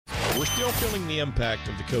We're still feeling the impact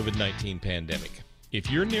of the COVID-19 pandemic. If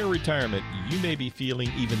you're near retirement, you may be feeling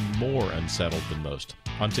even more unsettled than most.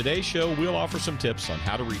 On today's show, we'll offer some tips on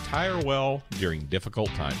how to retire well during difficult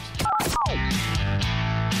times.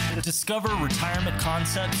 Discover retirement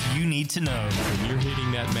concepts you need to know. When you're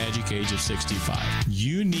hitting that magic age of 65,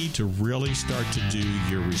 you need to really start to do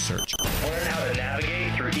your research. Learn how to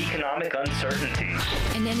navigate through economic uncertainty.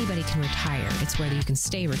 And anybody can retire. It's whether you can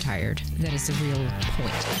stay retired that is the real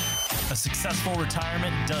point. A successful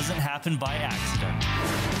retirement doesn't happen by accident.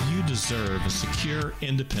 You deserve a secure,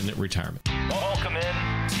 independent retirement. Welcome in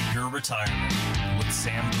to Your Retirement with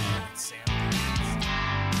Sam Gould.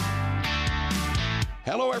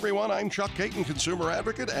 Hello, everyone. I'm Chuck Caton, consumer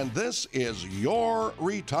advocate, and this is Your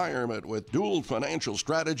Retirement with Dual Financial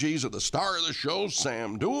Strategies and the star of the show,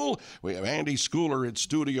 Sam Duell. We have Andy Schooler in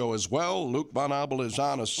studio as well. Luke Bonabel is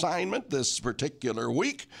on assignment this particular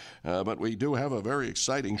week, but we do have a very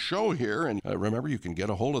exciting show here. And remember, you can get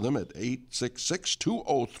a hold of them at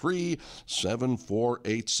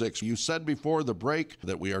 866-203-7486. You said before the break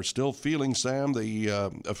that we are still feeling, Sam, the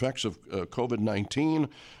effects of COVID-19.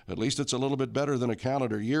 At least it's a little bit better than a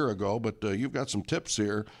calendar year ago, but you've got some tips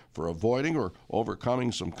here for avoiding or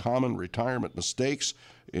overcoming some common retirement mistakes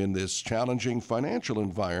in this challenging financial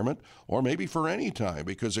environment, or maybe for any time,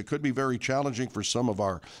 because it could be very challenging for some of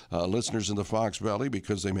our listeners in the Fox Valley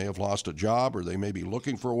because they may have lost a job or they may be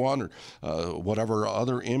looking for one, or whatever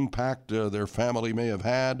other impact their family may have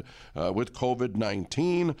had with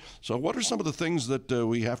COVID-19. So what are some of the things that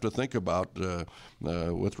we have to think about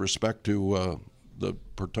with respect to the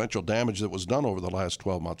potential damage that was done over the last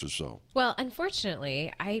 12 months or so? Well,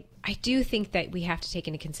 unfortunately, I do think that we have to take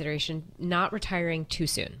into consideration not retiring too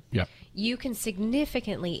soon. Yeah. You can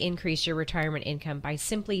significantly increase your retirement income by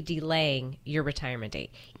simply delaying your retirement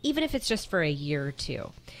date, even if it's just for a year or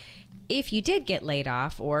two. If you did get laid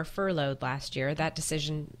off or furloughed last year, that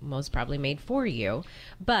decision was probably made for you,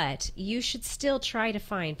 but you should still try to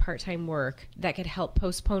find part-time work that could help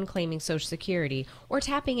postpone claiming Social Security or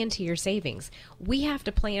tapping into your savings. We have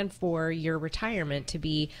to plan for your retirement to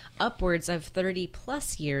be upwards of 30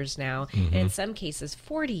 plus years now, and in some cases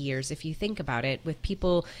 40 years if you think about it, with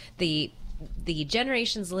people, the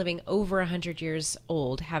generations living over 100 years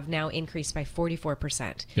old have now increased by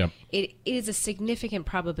 44%. Yep. It is a significant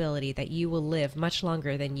probability that you will live much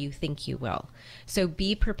longer than you think you will. So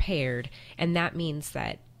be prepared, and that means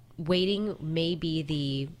that waiting may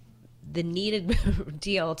be the needed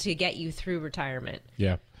deal to get you through retirement.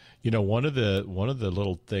 Yeah. You know, one of the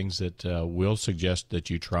little things that we'll suggest that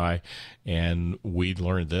you try, and we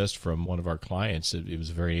learned this from one of our clients. It was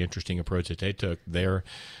a very interesting approach that they took.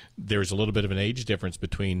 There's a little bit of an age difference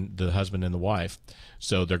between the husband and the wife,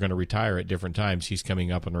 so they're going to retire at different times. He's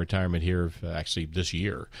coming up on retirement here actually this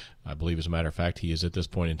year, I believe. As a matter of fact, he is at this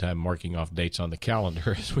point in time marking off dates on the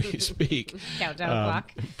calendar as we speak. Countdown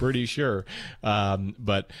clock. Pretty sure.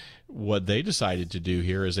 But what they decided to do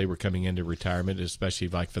here as they were coming into retirement, especially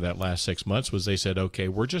like for that last 6 months, was they said, okay,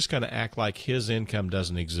 we're just going to act like his income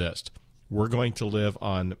doesn't exist. We're going to live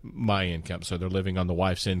on my income. So they're living on the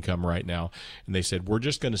wife's income right now. And they said, we're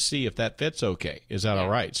just going to see if that fits okay. Is that all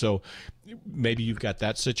right? So maybe you've got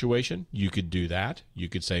that situation. You could do that. You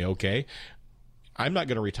could say, okay, I'm not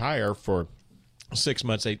going to retire for 6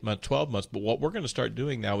 months, 8 months, 12 months. But what we're going to start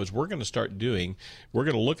doing now is we're going to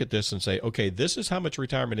look at this and say, okay, this is how much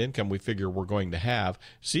retirement income we figure we're going to have.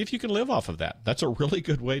 See if you can live off of that. That's a really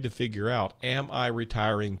good way to figure out, am I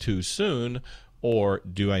retiring too soon, or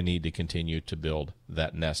do I need to continue to build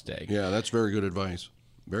that nest egg? Yeah, that's very good advice.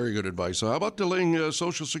 Very good advice. So how about delaying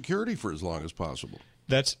Social Security for as long as possible?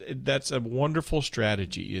 That's a wonderful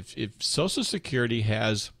strategy. If Social Security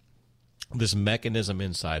has this mechanism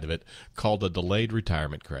inside of it called a delayed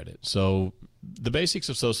retirement credit. So the basics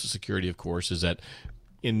of Social Security, of course, is that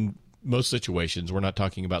in most situations, we're not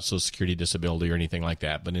talking about Social Security disability or anything like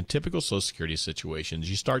that, but in typical Social Security situations,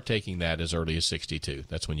 you start taking that as early as 62.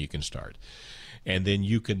 That's when you can start. And then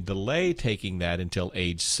you can delay taking that until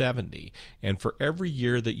age 70. And for every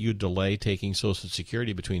year that you delay taking Social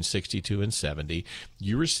Security between 62 and 70,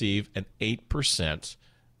 you receive an 8%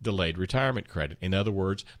 delayed retirement credit. In other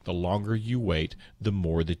words, the longer you wait, the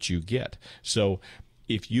more that you get. So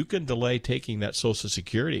if you can delay taking that Social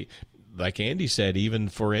Security, like Andy said, even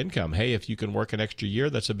for income, hey, if you can work an extra year,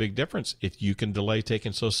 that's a big difference. If you can delay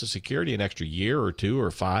taking Social Security an extra year or 2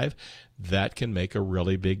 or 5, that can make a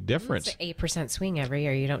really big difference. It's an 8% swing every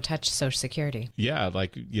year. You don't touch Social Security. Yeah,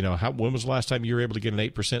 like, when was the last time you were able to get an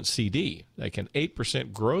 8% CD? Like an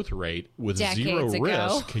 8% growth rate with zero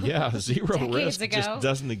risk. Yeah, zero risk just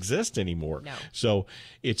doesn't exist anymore. No. So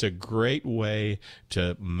it's a great way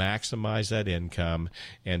to maximize that income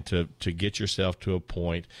and to get yourself to a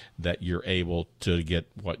point that you're able to get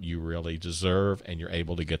what you really deserve and you're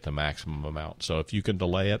able to get the maximum amount. So if you can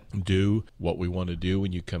delay it, do what we want to do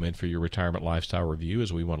when you come in for your retirement lifestyle review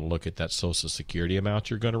is we want to look at that Social Security amount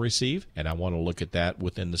you're going to receive, and I want to look at that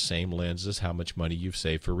within the same lens as how much money you've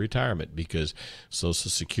saved for retirement, because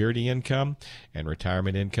Social Security income and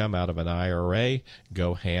retirement income out of an IRA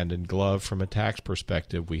go hand in glove from a tax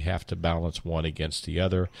perspective. We have to balance one against the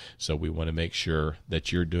other, so we want to make sure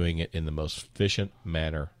that you're doing it in the most efficient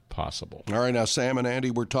manner possible. All right, now Sam and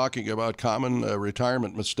Andy, we're talking about common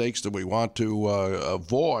retirement mistakes that we want to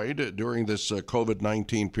avoid during this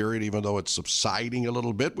COVID-19 period. Even though it's subsiding a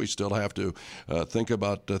little bit, we still have to think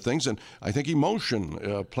about things. And I think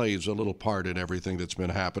emotion plays a little part in everything that's been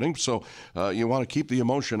happening. So you want to keep the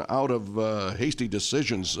emotion out of hasty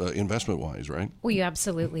decisions investment-wise, right? Well, you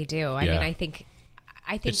absolutely do. I mean, I think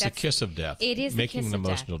it's that's the kiss of death. It is making the kiss an of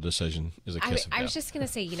emotional death. decision is a kiss of death. I was just going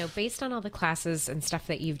to say, based on all the classes and stuff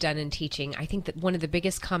that you've done in teaching, I think that one of the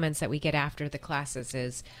biggest comments that we get after the classes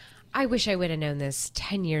is, I wish I would have known this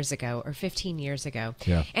 10 years ago or 15 years ago.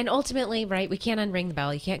 Yeah. And ultimately, right, we can't unring the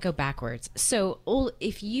bell. You can't go backwards. So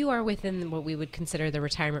if you are within what we would consider the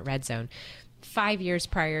retirement red zone, 5 years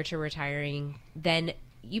prior to retiring, then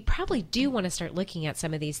you probably do want to start looking at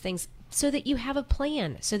some of these things so that you have a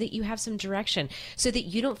plan, so that you have some direction, so that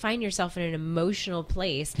you don't find yourself in an emotional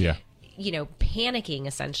place. Yeah. Panicking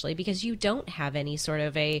essentially because you don't have any sort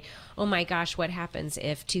of oh my gosh, what happens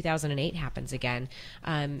if 2008 happens again?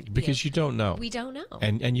 Because you don't know. We don't know.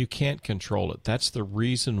 And you can't control it. That's the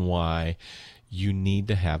reason why you need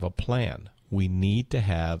to have a plan. We need to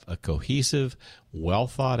have a cohesive, well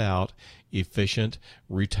thought out, efficient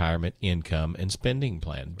retirement income and spending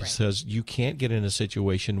plan, because you can't get in a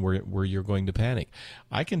situation where you're going to panic.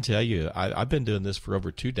 I can tell you, I've been doing this for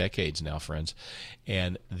over 2 decades now, friends,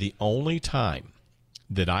 and the only time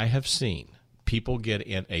that I have seen people get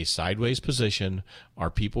in a sideways position or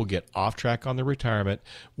people get off track on their retirement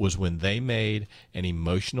was when they made an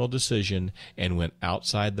emotional decision and went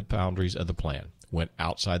outside the boundaries of the plan, went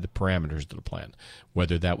outside the parameters of the plan,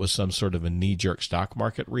 whether that was some sort of a knee-jerk stock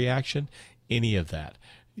market reaction, any of that.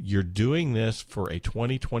 You're doing this for a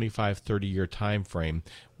 20, 25, 30-year time frame.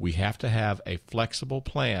 We have to have a flexible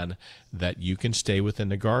plan that you can stay within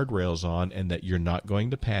the guardrails on and that you're not going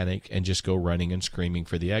to panic and just go running and screaming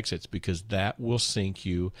for the exits, because that will sink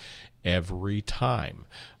you every time.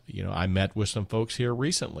 I met with some folks here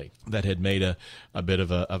recently that had made a bit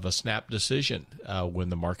of a snap decision when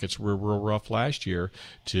the markets were real rough last year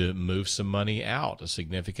to move some money out, a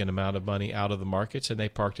significant amount of money out of the markets, and they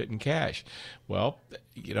parked it in cash. Well,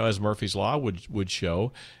 as Murphy's Law would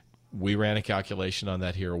show, we ran a calculation on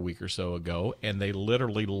that here a week or so ago, and they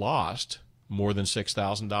literally lost more than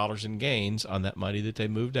 $6,000 in gains on that money that they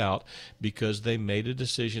moved out because they made a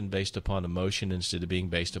decision based upon emotion instead of being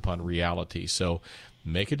based upon reality. So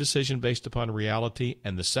make a decision based upon reality.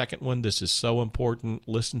 And the second one, this is so important.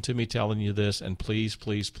 Listen to me telling you this, and please,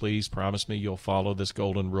 please, please promise me you'll follow this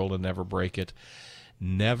golden rule and never break it.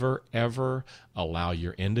 Never, ever allow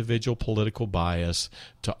your individual political bias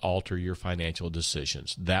to alter your financial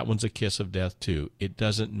decisions. That one's a kiss of death, too. It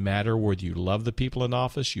doesn't matter whether you love the people in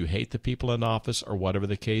office, you hate the people in office, or whatever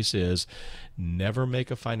the case is. Never make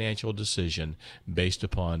a financial decision based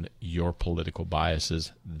upon your political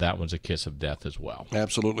biases. That one's a kiss of death as well.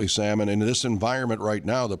 Absolutely, Sam. And in this environment right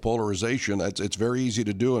now, the polarization, it's very easy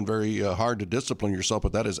to do and very hard to discipline yourself,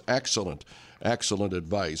 but that is excellent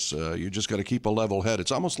advice. You just got to keep a level head.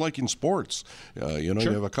 It's almost like in sports. Sure. You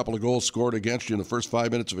have a couple of goals scored against you in the first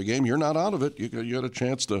 5 minutes of a game. You're not out of it. You got a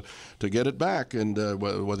chance to get it back. And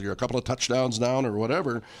whether you're a couple of touchdowns down or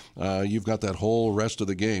whatever, you've got that whole rest of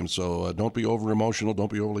the game. So don't be over emotional.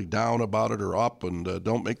 Don't be overly down about it or up. And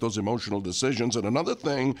don't make those emotional decisions. And another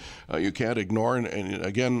thing you can't ignore, and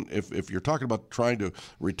again, if you're talking about trying to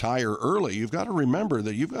retire early, you've got to remember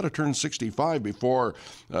that you've got to turn 65 before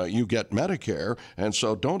you get Medicare. And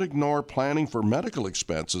so don't ignore planning for medical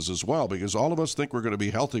expenses as well, because all of us think we're going to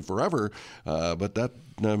be healthy forever, but that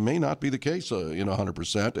may not be the case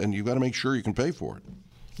 100%, and you've got to make sure you can pay for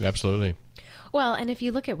it. Absolutely. Well, and if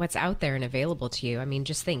you look at what's out there and available to you, I mean,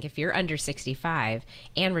 just think, if you're under 65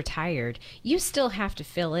 and retired, you still have to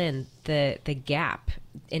fill in the gap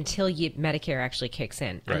until Medicare actually kicks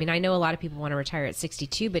in. Right. I mean, I know a lot of people want to retire at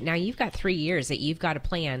 62, but now you've got 3 years that you've got to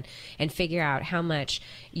plan and figure out how much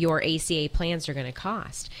your ACA plans are going to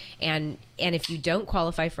cost. And if you don't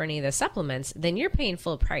qualify for any of the supplements, then you're paying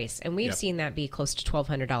full price. And we've seen that be close to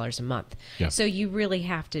 $1,200 a month. Yep. So you really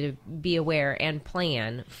have to be aware and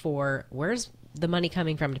plan for where's the money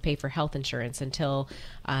coming from to pay for health insurance until,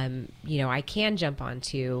 I can jump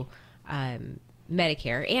onto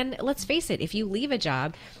Medicare. And let's face it, if you leave a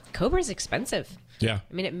job, COBRA is expensive. Yeah.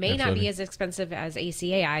 I mean, it may not be as expensive as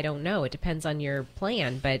ACA. I don't know. It depends on your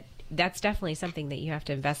plan, but that's definitely something that you have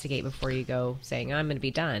to investigate before you go saying, I'm going to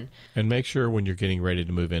be done. And make sure when you're getting ready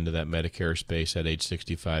to move into that Medicare space at age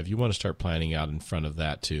 65, you want to start planning out in front of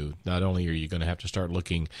that too. Not only are you going to have to start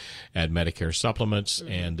looking at Medicare supplements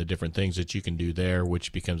and the different things that you can do there,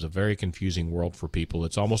 which becomes a very confusing world for people.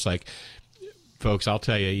 It's almost like, folks, I'll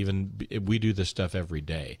tell you, even we do this stuff every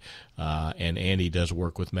day, and Andy does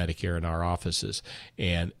work with Medicare in our offices.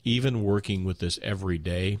 And even working with this every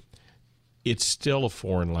day, it's still a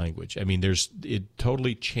foreign language. I mean, it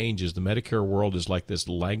totally changes. The Medicare world is like this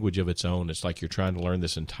language of its own. It's like you're trying to learn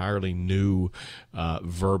this entirely new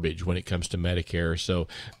verbiage when it comes to Medicare. So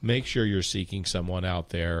make sure you're seeking someone out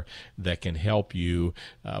there that can help you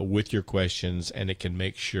with your questions, and it can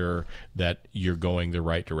make sure that you're going the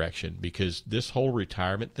right direction. Because this whole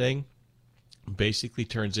retirement thing basically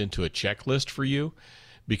turns into a checklist for you,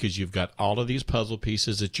 because you've got all of these puzzle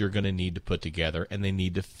pieces that you're going to need to put together, and they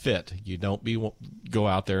need to fit. You don't go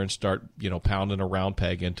out there and start, pounding a round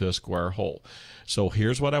peg into a square hole. So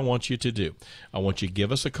here's what I want you to do. I want you to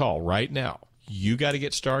give us a call right now. You got to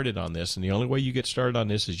get started on this, and the only way you get started on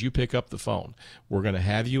this is you pick up the phone. We're going to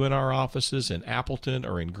have you in our offices in Appleton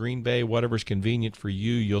or in Green Bay, whatever's convenient for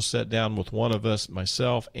you. You'll sit down with one of us,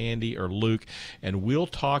 myself, Andy, or Luke, and we'll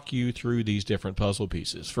talk you through these different puzzle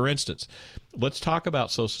pieces. For instance, let's talk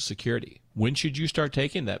about Social Security. When should you start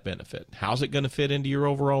taking that benefit? How's it going to fit into your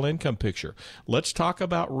overall income picture? Let's talk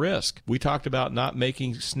about risk. We talked about not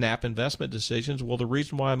making snap investment decisions. Well, the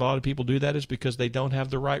reason why a lot of people do that is because they don't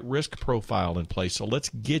have the right risk profile in place. So let's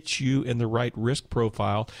get you in the right risk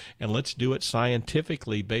profile, and let's do it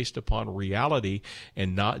scientifically based upon reality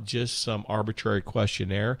and not just some arbitrary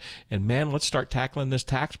questionnaire. And man, let's start tackling this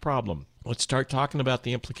tax problem. Let's start talking about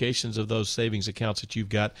the implications of those savings accounts that you've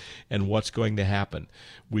got and what's going to happen.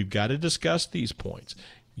 We've got to discuss these points.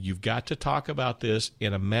 You've got to talk about this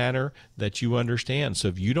in a manner that you understand. So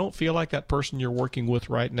if you don't feel like that person you're working with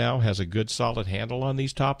right now has a good, solid handle on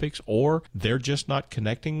these topics, or they're just not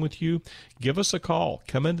connecting with you, give us a call.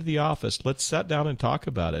 Come into the office. Let's sit down and talk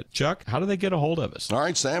about it. Chuck, how do they get a hold of us? All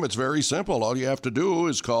right, Sam, it's very simple. All you have to do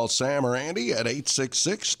is call Sam or Andy at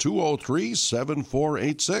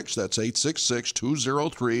 866-203-7486. That's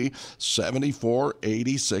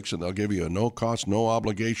 866-203-7486, and they'll give you a no-cost,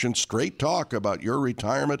 no-obligation, straight talk about your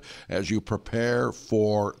retirement as you prepare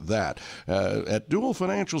for that. At Dual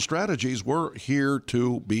Financial Strategies, we're here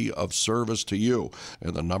to be of service to you.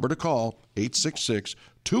 And the number to call,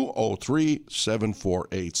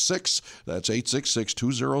 866-203-7486. That's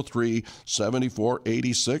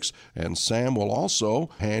 866-203-7486. And Sam will also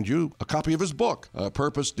hand you a copy of his book,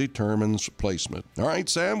 Purpose Determines Placement. All right,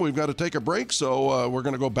 Sam, we've got to take a break, so we're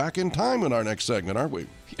going to go back in time in our next segment, aren't we?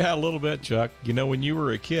 Yeah, a little bit, Chuck. When you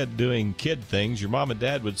were a kid doing kid things, your mom and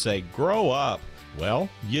dad would say, grow up. Well,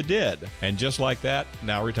 you did. And just like that,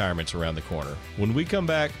 now retirement's around the corner. When we come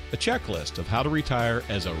back, a checklist of how to retire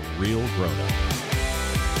as a real grown-up.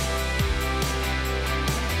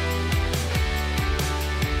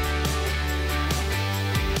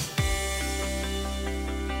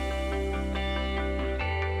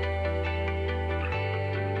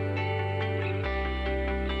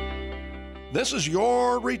 This is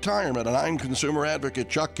Your Retirement, and I'm consumer advocate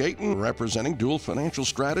Chuck Caton, representing Dual Financial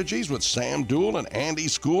Strategies with Sam Duell and Andy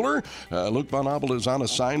Schooler. Luke Von Abel is on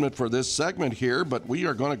assignment for this segment here, but we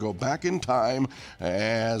are going to go back in time,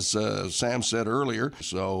 as Sam said earlier.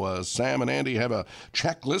 So Sam and Andy have a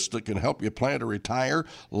checklist that can help you plan to retire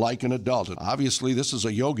like an adult. And obviously, this is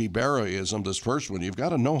a Yogi Berra-ism, this first one. You've got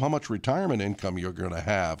to know how much retirement income you're going to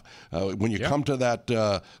have. When you come to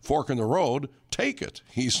that fork in the road, take it,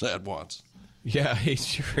 he said once. Yeah, he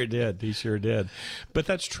sure did. He sure did. But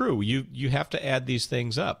that's true. You have to add these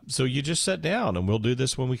things up. So you just sit down, and we'll do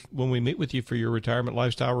this when we meet with you for your retirement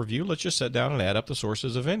lifestyle review. Let's just sit down and add up the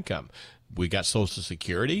sources of income. we got Social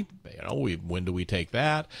Security. When do we take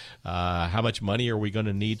that? How much money are we going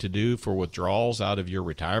to need to do for withdrawals out of your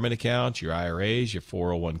retirement accounts, your IRAs, your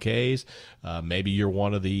 401ks? Maybe you're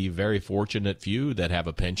one of the very fortunate few that have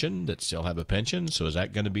a pension, that still have a pension. So is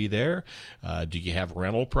that going to be there? Do you have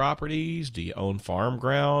rental properties? Do you own farm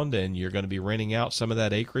ground and you're going to be renting out some of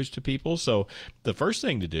that acreage to people? So the first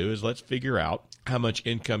thing to do is let's figure out how much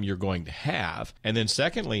income you're going to have. And then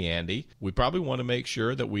secondly, Andy, we probably want to make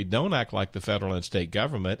sure that we don't act like the federal and state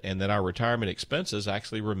government and that our retirement expenses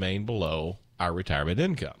actually remain below our retirement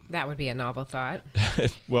income. That would be a novel thought.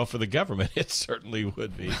 Well, for the government, it certainly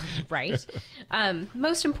would be. Right.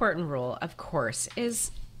 Most important rule, of course, is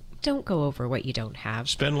don't go over what you don't have.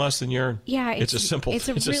 Spend less than you earn. Yeah, it's a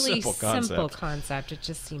really simple concept. It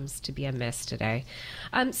just seems to be a miss today.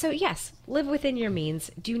 So yes, live within your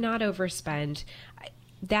means. Do not overspend.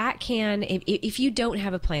 That can, if you don't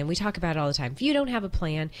have a plan, we talk about it all the time. If you don't have a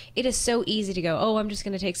plan, it is so easy to go, oh, I'm just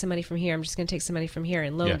going to take some money from here. I'm just going to take some money from here.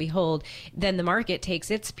 And lo and behold, then the market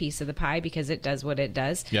takes its piece of the pie because it does what it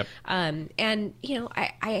does. Yep. And,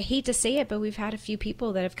 I hate to say it, but we've had a few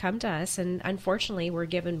people that have come to us and unfortunately were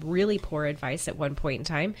given really poor advice at one point in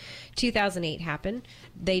time. 2008 happened.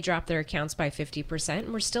 They dropped their accounts by 50%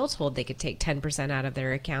 and were still told they could take 10% out of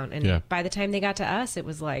their account. And by the time they got to us, it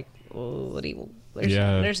was like,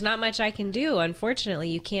 there's not much I can do. Unfortunately,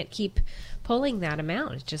 you can't keep pulling that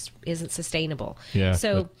amount. It just isn't sustainable. Yeah,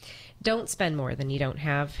 so don't spend more than you don't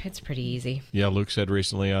have. It's pretty easy. Yeah, Luke said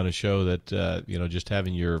recently on a show that just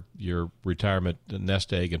having your retirement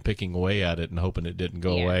nest egg and picking away at it and hoping it didn't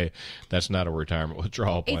go away, that's not a retirement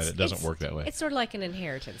withdrawal plan. It doesn't work that way. It's sort of like an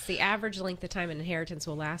inheritance. The average length of time an inheritance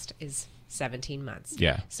will last is 17 months.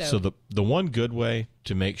 Yeah. So the one good way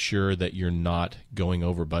to make sure that you're not going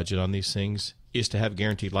over budget on these things is to have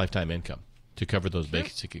guaranteed lifetime income to cover those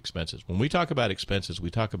basic expenses. When we talk about expenses, we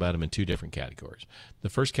talk about them in two different categories. The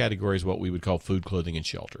first category is what we would call food, clothing, and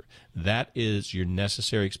shelter. That is your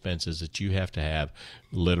necessary expenses that you have to have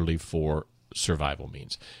literally for survival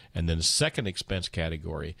means. And then the second expense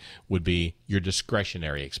category would be your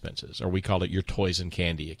discretionary expenses, or we call it your toys and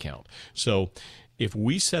candy account. So if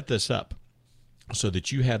we set this up so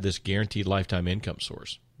that you have this guaranteed lifetime income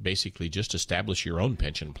source, basically just establish your own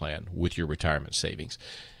pension plan with your retirement savings,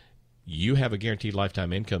 you have a guaranteed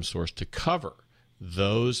lifetime income source to cover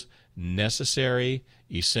those necessary,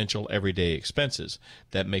 essential, everyday expenses.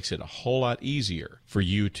 That makes it a whole lot easier for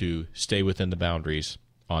you to stay within the boundaries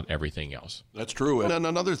on everything else. That's true. And then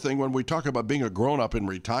another thing, when we talk about being a grown-up in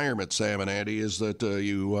retirement, Sam and Andy, is that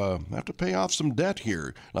you have to pay off some debt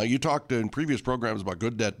here. Now, you talked in previous programs about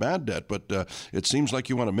good debt, bad debt, but it seems like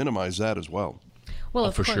you want to minimize that as well. Well,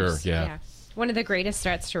 of for course, sure, yeah. One of the greatest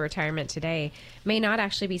threats to retirement today may not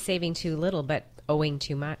actually be saving too little, but owing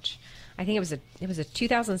too much. I think it was a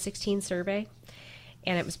 2016 survey,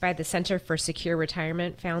 and it was by the Center for Secure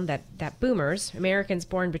Retirement, found that boomers, Americans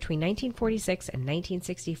born between 1946 and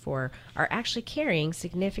 1964, are actually carrying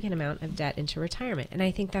significant amount of debt into retirement. And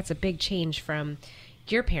I think that's a big change from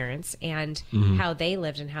your parents and how they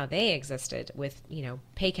lived and how they existed with,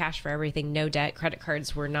 pay cash for everything, no debt. Credit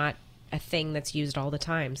cards were not a thing that's used all the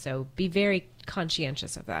time. So be very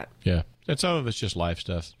conscientious of that. Yeah. And some of it's just life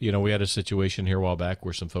stuff. We had a situation here a while back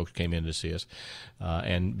where some folks came in to see us,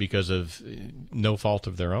 and because of no fault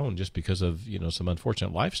of their own, just because of, some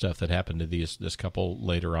unfortunate life stuff that happened to this couple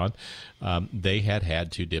later on, they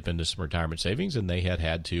had to dip into some retirement savings, and they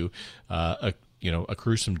had to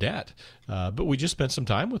accrue some debt. But we just spent some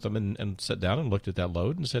time with them and sat down and looked at that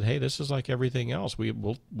load and said, hey, this is like everything else.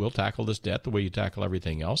 We'll tackle this debt the way you tackle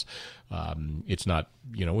everything else. It's not,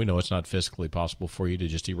 we know it's not fiscally possible for you to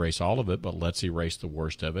just erase all of it, but let's erase the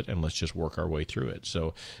worst of it and let's just work our way through it.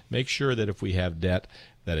 So make sure that if we have debt,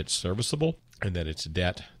 that it's serviceable and that it's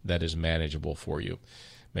debt that is manageable for you.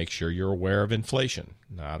 Make sure you're aware of inflation.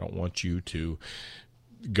 Now, I don't want you to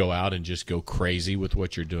go out and just go crazy with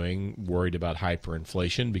what you're doing, worried about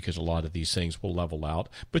hyperinflation, because a lot of these things will level out.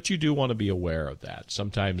 But you do want to be aware of that.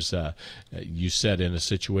 Sometimes you set in a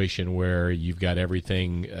situation where you've got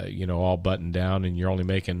everything, all buttoned down, and you're only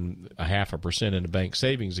making 0.5% in a bank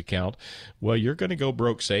savings account. Well, you're going to go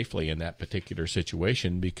broke safely in that particular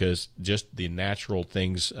situation because just the natural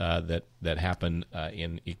things that happen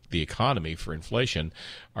in the economy for inflation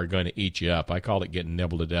are going to eat you up. I call it getting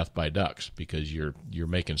nibbled to death by ducks because you're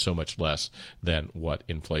making so much less than what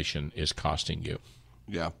inflation is costing you.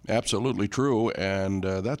 Yeah, absolutely true. And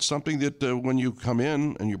that's something that when you come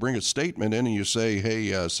in and you bring a statement in and you say,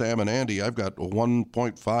 hey, Sam and Andy, I've got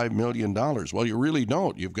 $1.5 million. Well, you really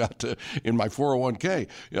don't. You've got in my 401k.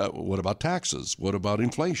 What about taxes? What about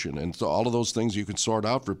inflation? And so all of those things you can sort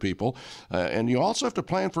out for people. And you also have to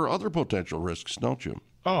plan for other potential risks, don't you?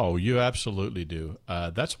 Oh, you absolutely do.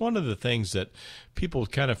 That's one of the things that people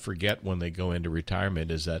kind of forget when they go into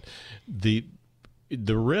retirement is that the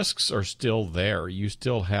risks are still there. You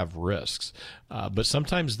still have risks, but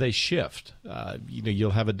sometimes they shift.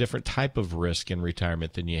 You'll have a different type of risk in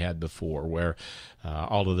retirement than you had before, where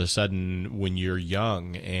all of a sudden when you're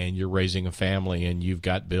young and you're raising a family and you've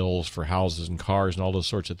got bills for houses and cars and all those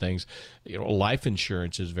sorts of things, life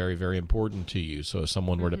insurance is very, very important to you. So if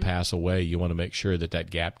someone were to pass away, you want to make sure that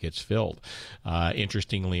that gap gets filled.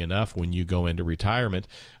 Interestingly enough, when you go into retirement,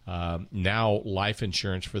 now life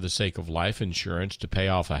insurance for the sake of life insurance to pay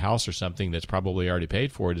off a house or something that's probably already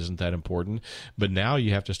paid for it isn't that important. But now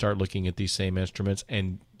you have to start looking at these same instruments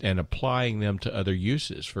and applying them to other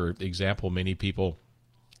uses. For example, many people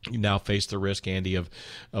now face the risk, Andy, of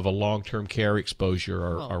a long-term care exposure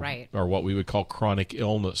or what we would call chronic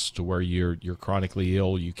illness, to where you're chronically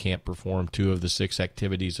ill, you can't perform 2 of the 6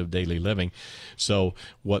 activities of daily living. So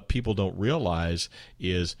what people don't realize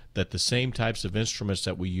is that the same types of instruments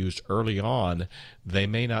that we used early on, they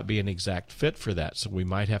may not be an exact fit for that. So we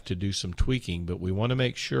might have to do some tweaking, but we want to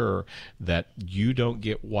make sure that you don't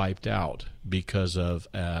get wiped out because of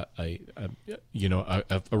a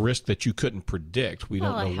risk that you couldn't predict. We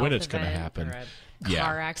don't know when it's going to happen.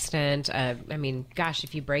 Car accident.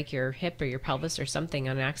 If you break your hip or your pelvis or something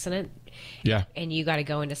on an accident, and you got to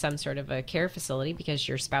go into some sort of a care facility because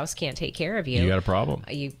your spouse can't take care of you. You got a problem.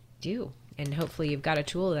 You do. And hopefully you've got a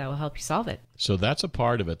tool that will help you solve it. So that's a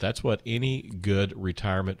part of it. That's what any good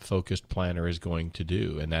retirement-focused planner is going to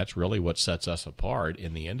do, and that's really what sets us apart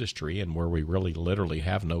in the industry, and where we really literally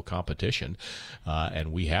have no competition,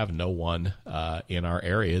 and we have no one in our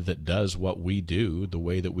area that does what we do the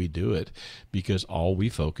way that we do it, because all we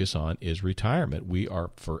focus on is retirement. We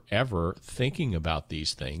are forever thinking about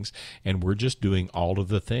these things, and we're just doing all of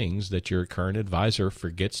the things that your current advisor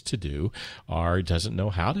forgets to do or doesn't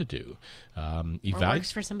know how to do. Or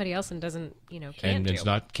works for somebody else and doesn't,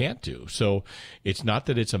 can't do. So it's not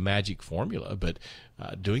that it's a magic formula, but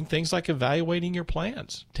doing things like evaluating your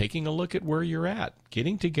plans, taking a look at where you're at,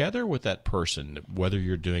 getting together with that person, whether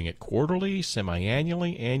you're doing it quarterly,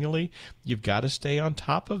 semi-annually, annually, you've got to stay on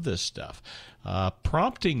top of this stuff.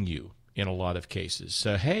 Prompting you in a lot of cases.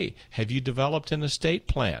 So, hey, have you developed an estate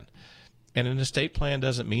plan? And an estate plan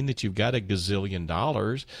doesn't mean that you've got $1 gazillion.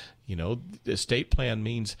 The estate plan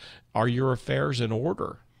means, are your affairs in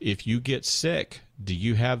order? If you get sick, do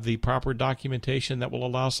you have the proper documentation that will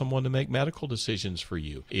allow someone to make medical decisions for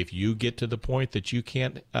you? If you get to the point that you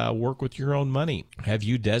can't work with your own money, have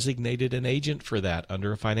you designated an agent for that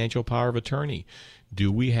under a financial power of attorney? Do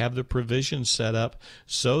we have the provisions set up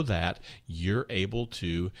so that you're able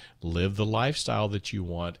to live the lifestyle that you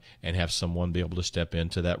want and have someone be able to step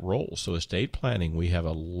into that role? So estate planning, we have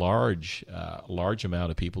a large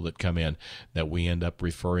amount of people that come in that we end up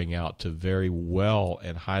referring out to very well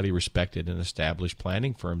and highly respected and established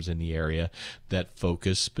planning firms in the area that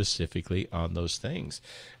focus specifically on those things.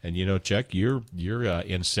 And Chuck, you're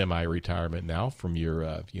in semi-retirement now from your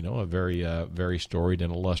a very storied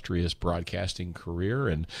and illustrious broadcasting career.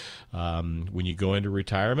 And when you go into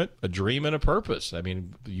retirement, a dream and a purpose. I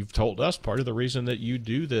mean, you've told us part of the reason that you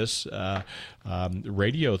do this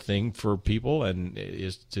radio thing for people and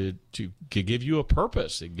is to give you a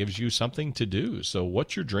purpose. It gives you something to do. So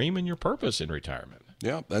what's your dream and your purpose in retirement?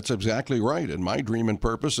 Yeah, that's exactly right. And my dream and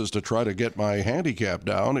purpose is to try to get my handicap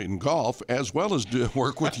down in golf as well as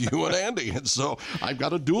work with you and Andy. And so I've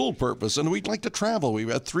got a dual purpose. And we'd like to travel. We've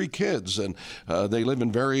got 3 kids, and they live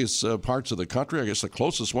in various parts of the country. I guess the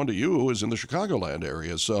closest one to you is in the Chicagoland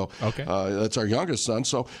area. So that's our youngest son.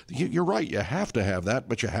 So you're right. You have to have that,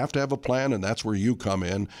 but you have to have a plan, and that's where you come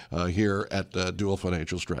in here at Dual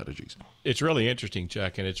Financial Strategies. It's really interesting,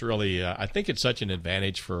 Chuck, and it's really, I think it's such an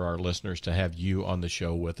advantage for our listeners to have you on the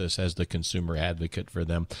show with us as the consumer advocate for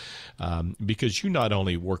them, because you not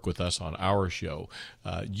only work with us on our show,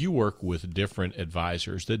 you work with different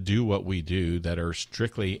advisors that do what we do, that are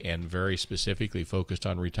strictly and very specifically focused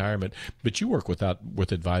on retirement, but you work with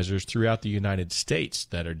advisors throughout the United States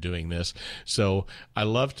that are doing this. So I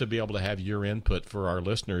love to be able to have your input for our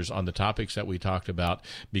listeners on the topics that we talked about,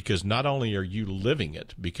 because not only are you living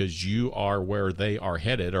it, because you are where they are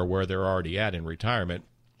headed or where they're already at in retirement,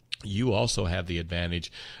 you also have the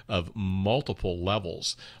advantage of multiple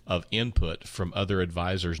levels of input from other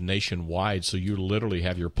advisors nationwide. So you literally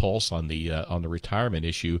have your pulse on the retirement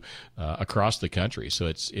issue across the country. So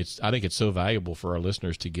I think it's so valuable for our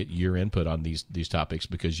listeners to get your input on these topics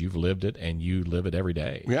because you've lived it and you live it every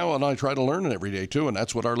day. Yeah, well, and I try to learn it every day too, and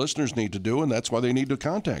that's what our listeners need to do, and that's why they need to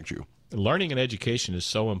contact you. Learning and education is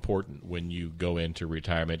so important when you go into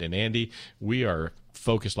retirement. And Andy, we are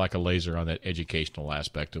focused like a laser on that educational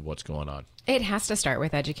aspect of what's going on. It has to start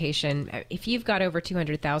with education. If you've got over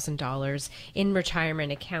 $200,000 in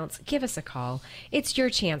retirement accounts, give us a call. It's your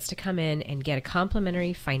chance to come in and get a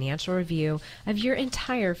complimentary financial review of your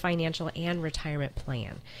entire financial and retirement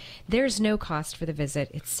plan. There's no cost for the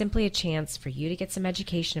visit. It's simply a chance for you to get some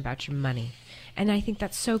education about your money. And I think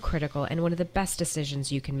that's so critical and one of the best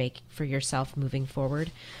decisions you can make for yourself moving forward.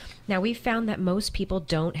 Now, we've found that most people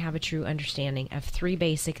don't have a true understanding of three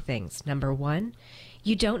basic things. Number one,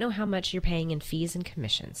 you don't know how much you're paying in fees and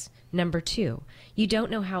commissions. Number two, you don't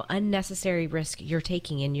know how unnecessary risk you're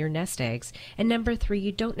taking in your nest eggs. And number three,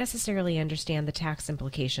 you don't necessarily understand the tax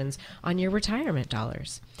implications on your retirement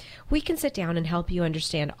dollars. We can sit down and help you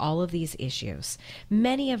understand all of these issues.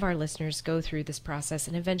 Many of our listeners go through this process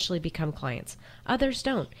and eventually become clients. Others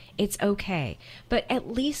don't. It's okay. But at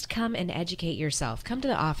least come and educate yourself. Come to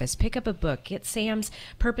the office, pick up a book, get Sam's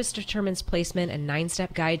Purpose Determines Placement and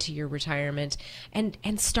 9-Step Guide to Your Retirement,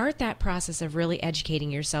 and start that process of really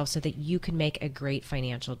educating yourself so that you can make a great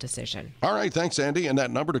financial decision. All right, thanks, Andy. And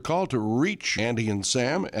that number to call to reach Andy and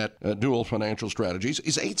Sam at Dual Financial Strategies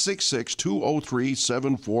is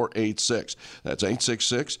 866-203-7486. That's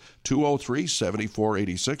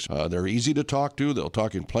 866-203-7486. They're easy to talk to. They'll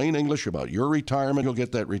talk in plain English about your retirement. You'll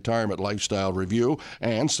get that retirement lifestyle review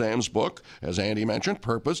and Sam's book, as Andy mentioned,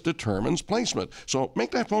 Purpose Determines Placement. So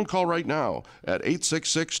make that phone call right now at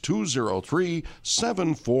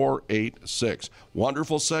 866-203-7486.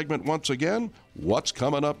 Wonderful segment once again. What's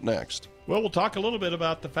coming up next? Well, we'll talk a little bit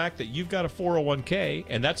about the fact that you've got a 401k,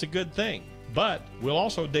 and that's a good thing. But we'll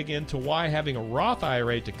also dig into why having a Roth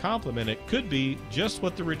IRA to complement it could be just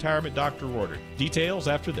what the retirement doctor ordered. Details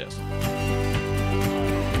after this.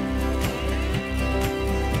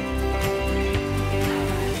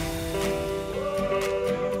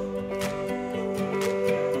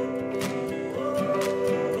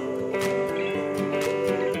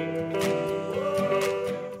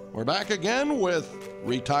 We're back again with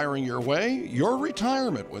Retiring Your Way, Your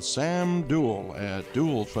Retirement with Sam Duell at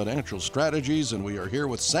Duell Financial Strategies. And we are here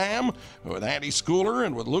with Sam, with Andy Schooler,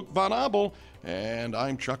 and with Luke Von Abel. And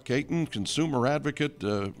I'm Chuck Caton, consumer advocate,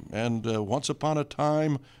 and once upon a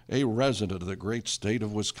time, a resident of the great state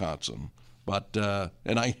of Wisconsin. But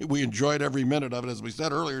we enjoyed every minute of it, as we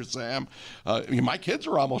said earlier, Sam. My kids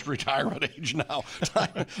are almost retirement age now.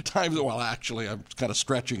 Well, actually, I'm kind of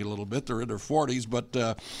stretching it a little bit. They're in their 40s, but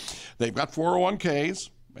they've got 401ks.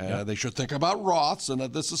 They should think about Roths, and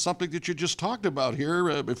this is something that you just talked about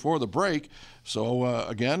here before the break. So,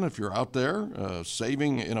 again, if you're out there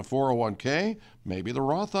saving in a 401k, maybe the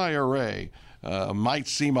Roth IRA. Might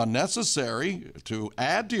seem unnecessary to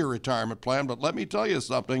add to your retirement plan, but let me tell you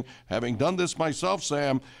something. Having done this myself,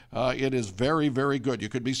 Sam, it is very, very good. You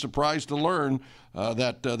could be surprised to learn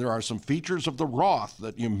that there are some features of the Roth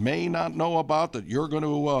that you may not know about, that you're going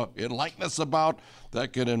to enlighten us about,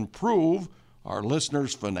 that can improve our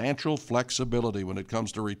listeners' financial flexibility when it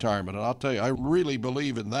comes to retirement. And I'll tell you, I really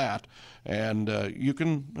believe in that, and you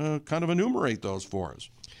can kind of enumerate those for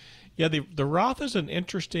us. Yeah, the Roth is an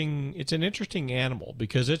interesting animal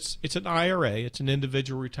because it's an IRA, it's an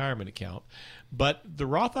individual retirement account, but the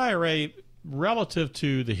Roth IRA, relative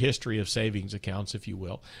to the history of savings accounts, if you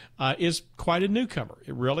will, is quite a newcomer.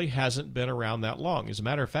 It really hasn't been around that long. As a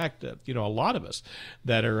matter of fact, a lot of us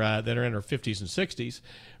that are in our 50s and 60s,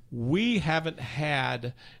 we haven't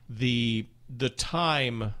had the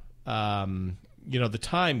time. The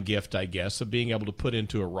time gift, I guess, of being able to put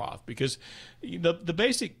into a Roth, because the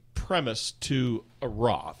basic premise to a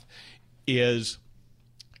Roth is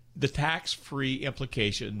the tax-free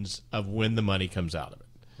implications of when the money comes out of it.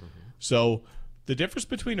 Mm-hmm. So the difference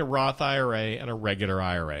between a Roth IRA and a regular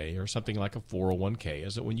IRA, or something like a 401k,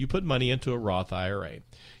 is that when you put money into a Roth IRA,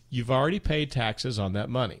 you've already paid taxes on that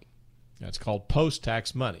money. That's called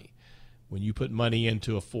post-tax money. When you put money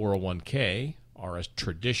into a 401k, or a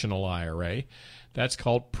traditional IRA, that's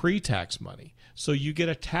called pre-tax money. So you get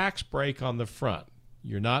a tax break on the front.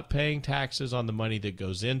 You're not paying taxes on the money that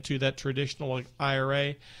goes into that traditional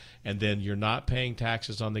IRA, and then you're not paying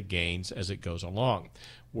taxes on the gains as it goes along.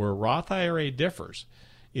 Where a Roth IRA differs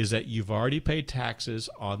is that you've already paid taxes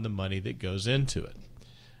on the money that goes into it.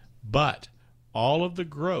 But all of the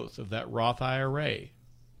growth of that Roth IRA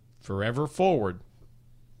forever forward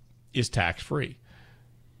is tax-free.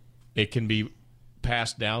 It can be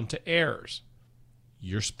passed down to heirs,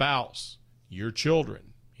 your spouse, your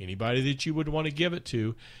children, anybody that you would want to give it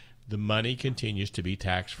to. The money continues to be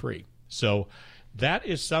tax-free. So that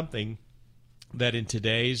is something that in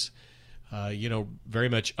today's very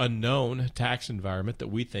much unknown tax environment that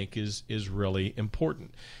we think is really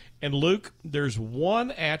important. And Luke, there's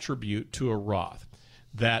one attribute to a Roth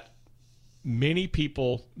that many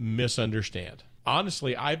people misunderstand.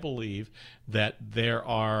 Honestly, I believe that there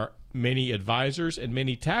are many advisors and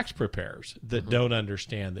many tax preparers that don't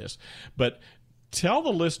understand this. But tell the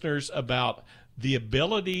listeners about the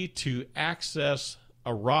ability to access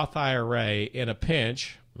a Roth IRA in a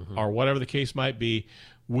pinch, or whatever the case might be,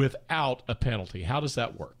 without a penalty. How does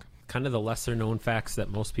that work? Kind of the lesser known facts that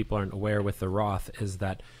most people aren't aware with the Roth is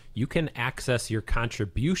that you can access your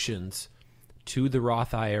contributions to the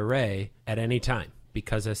Roth IRA at any time.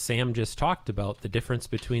 Because as Sam just talked about, the difference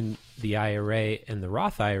between the IRA and the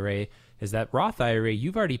Roth IRA is that Roth IRA,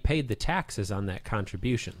 you've already paid the taxes on that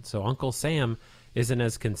contribution. So Uncle Sam isn't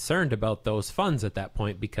as concerned about those funds at that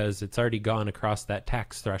point because it's already gone across that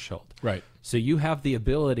tax threshold. Right. So you have the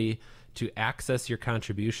ability to access your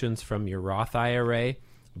contributions from your Roth IRA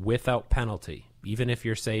without penalty, even if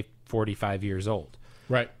you're, say, 45 years old.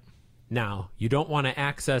 Right. Now, you don't want to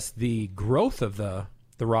access the growth of the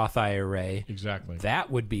Roth IRA. Exactly.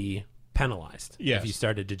 That would be penalized if you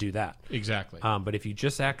started to do that. Exactly. But if you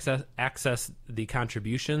just access the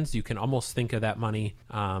contributions, you can almost think of that money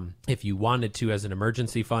if you wanted to as an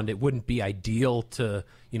emergency fund. It wouldn't be ideal to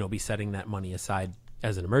be setting that money aside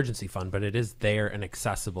as an emergency fund, but it is there and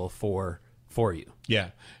accessible for you. Yeah.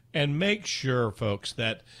 And make sure, folks,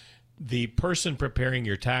 that the person preparing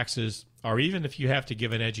your taxes, or even if you have to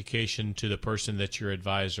give an education to the person that's your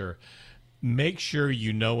advisor, make sure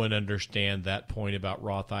you know and understand that point about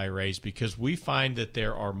Roth IRAs, because we find that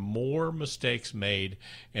there are more mistakes made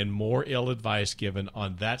and more ill advice given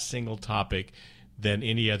on that single topic than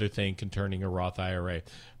any other thing concerning a Roth IRA.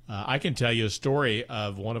 I can tell you a story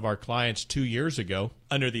of one of our clients 2 years ago,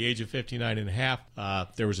 under the age of 59 and a half.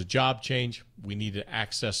 There was a job change. We needed to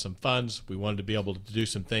access some funds. We wanted to be able to do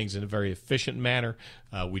some things in a very efficient manner.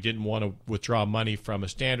 We didn't want to withdraw money from a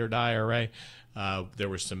standard IRA. There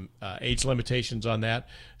were some age limitations on that.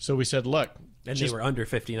 So we said, look. And they were under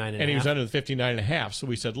 59 and a half. And he was under the 59 and a half. So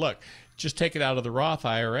we said, look, just take it out of the Roth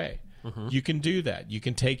IRA. You can do that. You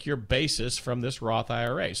can take your basis from this Roth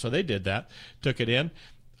IRA. So they did that, took it in.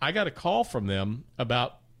 I got a call from them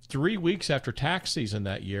about 3 weeks after tax season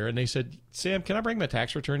that year, and they said, Sam, can I bring my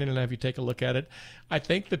tax return in and have you take a look at it? I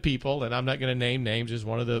think the people, and I'm not going to name names, is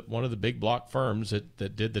one of the big block firms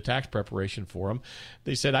that did the tax preparation for them.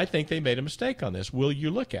 They said, I think they made a mistake on this. Will you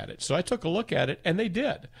look at it? So I took a look at it, and they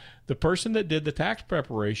did. The person that did the tax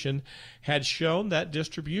preparation had shown that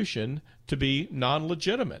distribution to be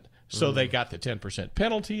non-legitimate. So they got the 10%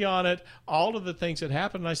 penalty on it, all of the things that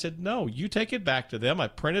happened. And I said, no, you take it back to them. I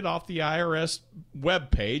printed off the IRS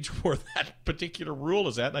webpage where that particular rule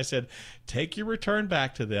is at. And I said, take your return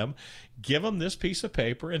back to them, give them this piece of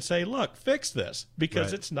paper and say, look, fix this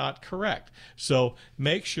because it's not correct. So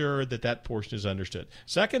make sure that that portion is understood.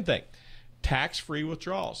 Second thing, tax-free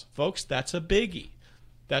withdrawals. Folks, that's a biggie.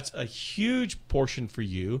 That's a huge portion for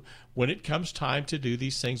you when it comes time to do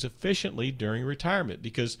these things efficiently during retirement,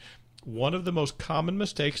 because one of the most common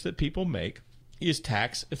mistakes that people make is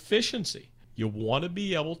tax efficiency. You want to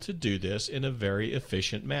be able to do this in a very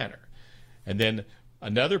efficient manner. And then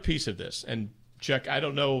another piece of this, and Chuck, I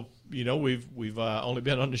don't know, we've only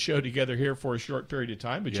been on the show together here for a short period of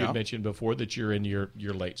time, but you had mentioned before that you're in your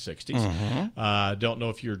late 60s. Don't know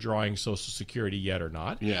if you're drawing Social Security yet or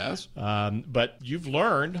not. Yes. But you've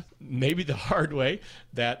learned, maybe the hard way,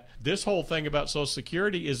 that this whole thing about Social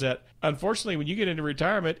Security is that, unfortunately, when you get into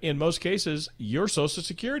retirement, in most cases, your Social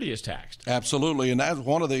Security is taxed. Absolutely. And that's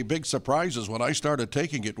one of the big surprises when I started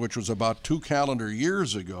taking it, which was about 2 calendar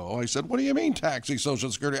years ago. I said, what do you mean taxing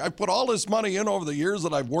Social Security? I put all this money in over the years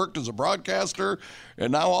that I've worked as a broadcaster,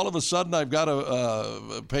 and now all of a sudden I've got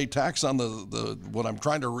to pay tax on the what I'm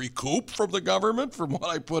trying to recoup from the government from what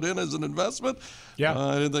I put in as an investment. Yeah.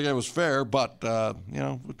 I didn't think it was fair, but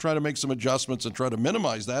we'll try to make some adjustments and try to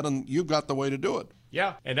minimize that, and you've got the way to do it.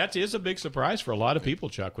 Yeah, and that is a big surprise for a lot of people,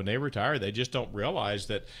 Chuck. When they retire, they just don't realize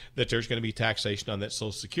that there's going to be taxation on that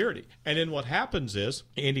Social Security. And then what happens is,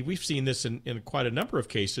 Andy, we've seen this in quite a number of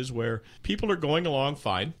cases where people are going along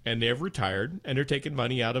fine, and they've retired, and they're taking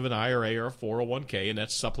money out of an IRA or a 401k, and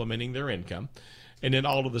that's supplementing their income. And then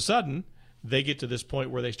all of a sudden, they get to this point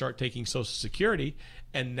where they start taking Social Security,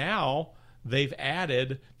 and now they've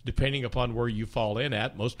added, depending upon where you fall in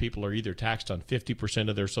at, most people are either taxed on 50%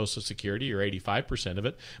 of their Social Security or 85% of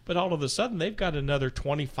it, but all of a sudden they've got another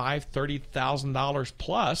 $25,000, $30,000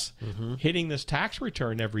 plus hitting this tax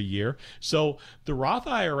return every year. So the Roth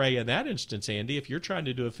IRA in that instance, Andy, if you're trying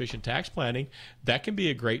to do efficient tax planning, that can be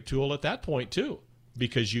a great tool at that point too,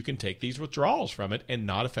 because you can take these withdrawals from it and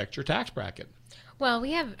not affect your tax bracket. Well,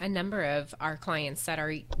 we have a number of our clients that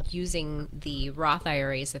are using the Roth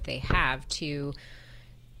IRAs that they have to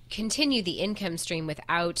continue the income stream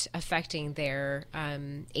without affecting their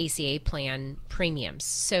ACA plan premiums.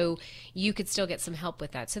 So you could still get some help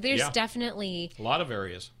with that. So there's definitely a lot of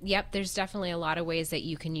areas. Yep, there's definitely a lot of ways that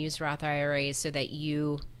you can use Roth IRAs so that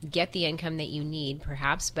you get the income that you need,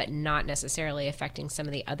 perhaps, but not necessarily affecting some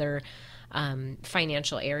of the other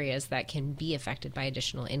financial areas that can be affected by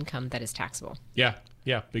additional income that is taxable.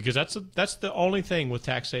 Yeah, because that's the only thing with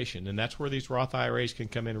taxation, and that's where these Roth IRAs can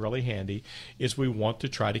come in really handy, is we want to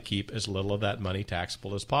try to keep as little of that money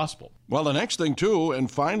taxable as possible. Well, the next thing, too, and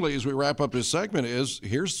finally, as we wrap up this segment, is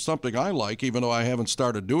here's something I like, even though I haven't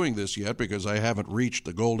started doing this yet because I haven't reached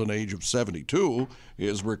the golden age of 72,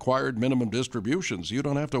 is required minimum distributions. You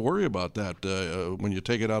don't have to worry about that when you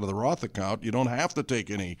take it out of the Roth account. You don't have to take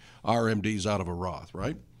any RMDs out of a Roth,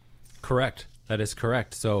 right? Correct. That is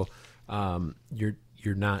correct. So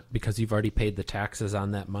you're not, because you've already paid the taxes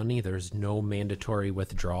on that money, there's no mandatory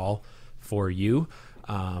withdrawal for you,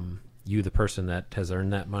 the person that has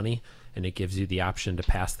earned that money, and it gives you the option to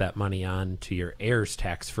pass that money on to your heirs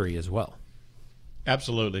tax-free as well.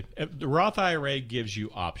 Absolutely. The Roth IRA gives you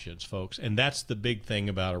options, folks, and that's the big thing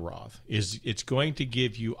about a Roth, is it's going to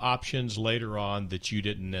give you options later on that you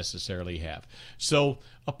didn't necessarily have. So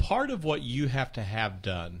a part of what you have to have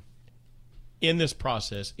done in this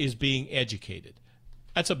process is being educated.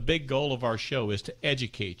 That's a big goal of our show, is to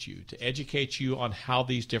educate you on how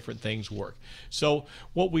these different things work. So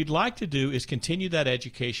what we'd like to do is continue that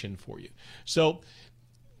education for you. So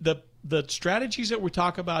the strategies that we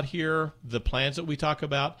talk about here, the plans that we talk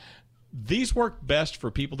about, these work best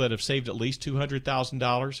for people that have saved at least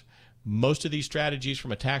 $200,000. Most of these strategies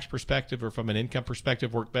from a tax perspective or from an income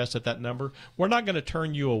perspective work best at that number. We're not going to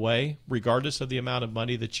turn you away regardless of the amount of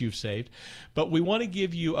money that you've saved, but we want to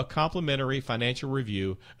give you a complimentary financial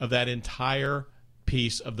review of that entire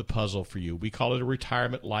piece of the puzzle for you. We call it a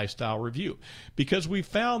retirement lifestyle review because we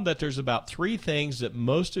found that there's about 3 things that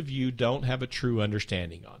most of you don't have a true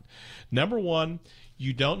understanding on. Number 1,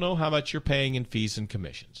 you don't know how much you're paying in fees and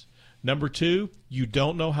commissions. Number 2, you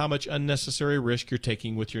don't know how much unnecessary risk you're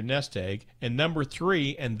taking with your nest egg. And number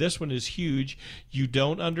 3, and this one is huge, you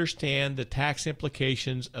don't understand the tax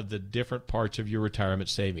implications of the different parts of your retirement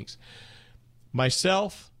savings.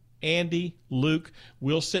 Myself, Andy, Luke,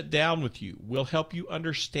 we'll sit down with you. We'll help you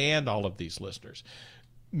understand all of these, listeners.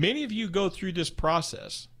 Many of you go through this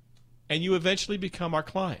process and you eventually become our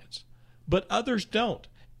clients, but others don't,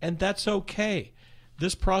 and that's okay.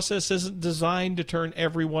 This process isn't designed to turn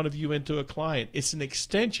every one of you into a client. It's an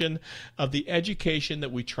extension of the education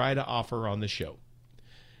that we try to offer on the show.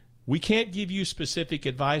 We can't give you specific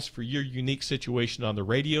advice for your unique situation on the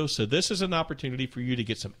radio, so this is an opportunity for you to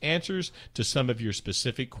get some answers to some of your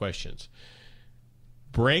specific questions.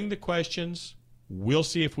 Bring the questions. We'll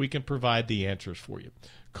see if we can provide the answers for you.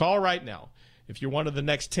 Call right now. If you're one of the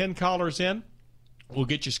next 10 callers in, we'll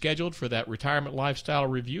get you scheduled for that retirement lifestyle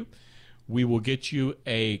review. We will get you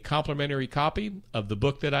a complimentary copy of the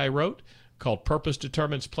book that I wrote called Purpose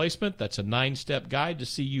Determines Placement. That's a 9-step guide to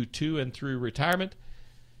see you to and through retirement.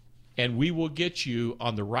 And we will get you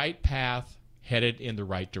on the right path, headed in the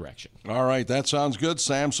right direction. All right, that sounds good,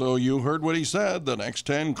 Sam. So you heard what he said. The next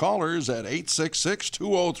 10 callers at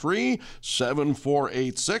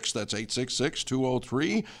 866-203-7486. That's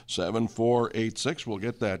 866-203-7486. We'll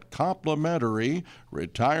get that complimentary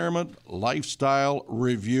retirement lifestyle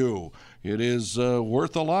review. It is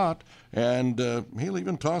worth a lot, and he'll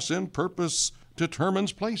even toss in Purpose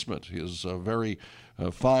Determines Placement, his very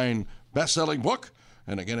fine best-selling book.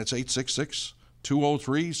 And again, it's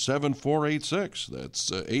 866-203-7486. That's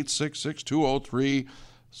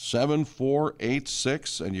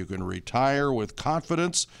 866-203-7486. And you can retire with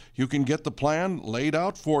confidence. You can get the plan laid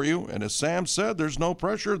out for you. And as Sam said, there's no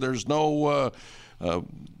pressure. There's no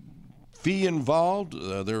fee involved.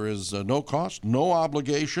 There is no cost, no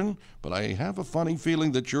obligation. But I have a funny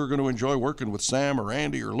feeling that you're going to enjoy working with Sam or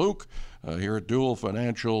Andy or Luke here at Dual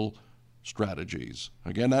Financial Strategies.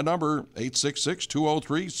 Again, that number,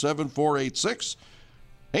 866-203-7486,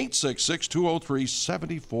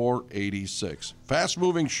 866-203-7486.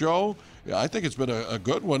 Fast-moving show, Yeah, I think it's been a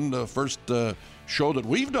good one. The first show that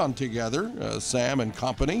we've done together, Sam and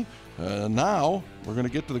company. Now we're going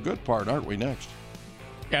to get to the good part, aren't we, next?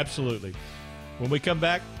 Absolutely. When we come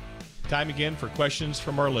back, time again for questions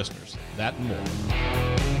from our listeners. That and more.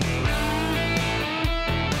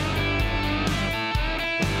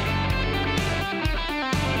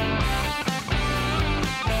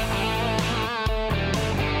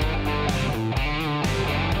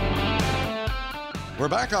 We're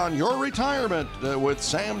back on Your Retirement with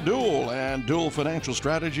Sam Duell and Duell Financial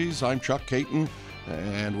Strategies. I'm Chuck Caton,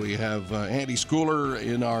 and we have Andy Schooler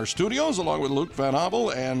in our studios, along with Luke Van Abel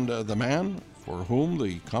and the man for whom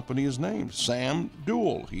the company is named, Sam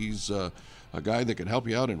Duell. He's a guy that can help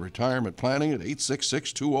you out in retirement planning at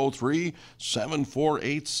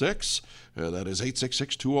 866-203-7486. That is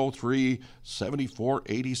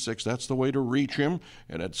 866-203-7486. That's the way to reach him.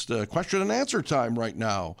 And it's the question and answer time right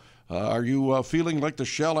now. Are you feeling like the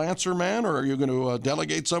Shell answer man, or are you going to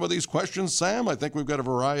delegate some of these questions, Sam? I think we've got a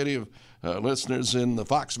variety of listeners in the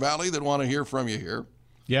Fox Valley that want to hear from you here.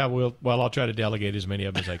 Yeah, well, I'll try to delegate as many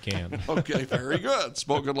of them as I can. Okay, very good.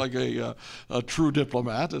 Spoken like a true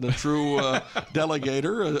diplomat and a true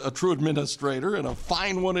delegator, a true administrator, and a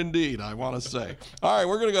fine one indeed, I want to say. All right,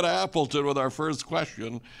 we're going to go to Appleton with our first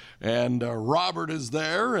question. And Robert is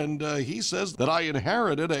there, and he says that I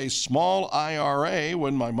inherited a small IRA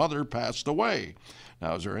when my mother passed away.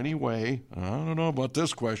 Now, is there any way, I don't know about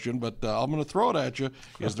this question, but I'm going to throw it at you.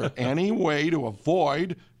 Is there any way to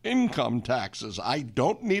avoid income taxes? I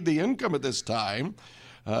don't need the income at this time,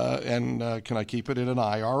 and can I keep it in an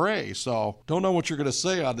IRA? So don't know what you're going to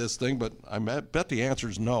say on this thing, but I bet the answer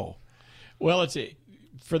is no. Well,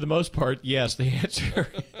 for the most part, yes. The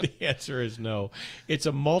answer is no. It's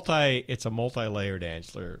a multi-layered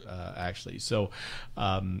answer, actually. So,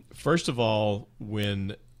 first of all,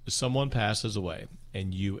 when someone passes away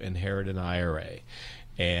and you inherit an IRA,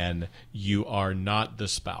 and you are not the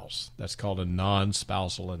spouse, that's called a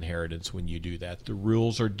non-spousal inheritance. When you do that, the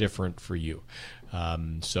rules are different for you.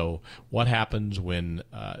 So what happens when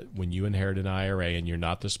you inherit an IRA and you're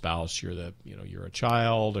not the spouse? You're a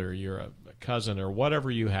child, or you're a cousin, or whatever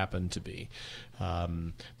you happen to be.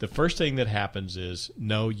 The first thing that happens is,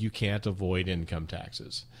 no, you can't avoid income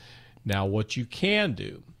taxes. Now, what you can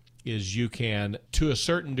do is you can, to a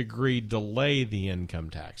certain degree, delay the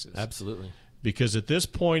income taxes. Absolutely. Because at this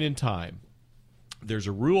point in time, there's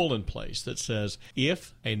a rule in place that says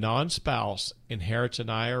if a non-spouse inherits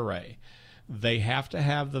an IRA, they have to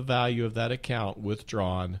have the value of that account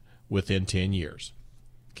withdrawn within 10 years.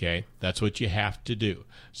 Okay? That's what you have to do.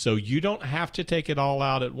 So you don't have to take it all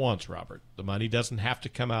out at once, Robert. The money doesn't have to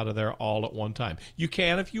come out of there all at one time. You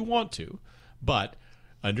can if you want to, but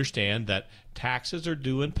understand that taxes are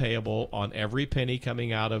due and payable on every penny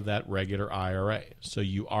coming out of that regular IRA. So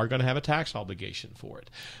you are going to have a tax obligation for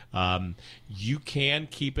it. You can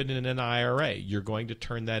keep it in an IRA. You're going to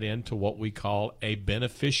turn that into what we call a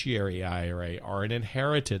beneficiary IRA or an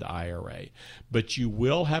inherited IRA. But you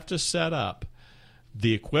will have to set up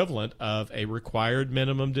the equivalent of a required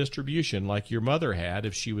minimum distribution like your mother had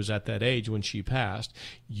if she was at that age when she passed.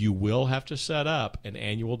 You will have to set up an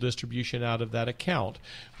annual distribution out of that account,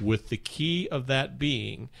 with the key of that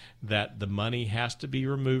being that the money has to be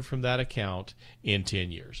removed from that account in 10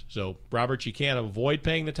 years. So, Robert, you can't avoid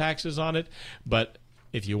paying the taxes on it, but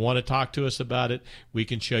if you want to talk to us about it, we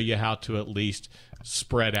can show you how to at least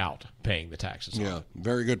spread out paying the taxes on it. Yeah,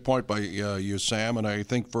 very good point by you, Sam. And I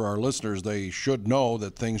think for our listeners, they should know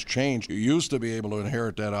that things change. You used to be able to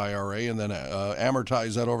inherit that IRA and then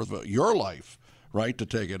amortize that over your life, right, to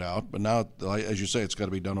take it out. But now, as you say, it's got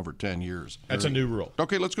to be done over 10 years. That's a new rule.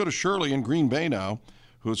 Okay, let's go to Shirley in Green Bay now,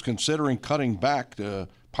 who's considering cutting back to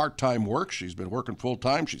part-time work. She's been working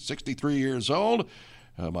full-time. She's 63 years old.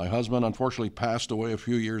 My husband, unfortunately, passed away a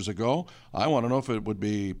few years ago. I want to know if it would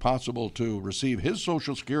be possible to receive his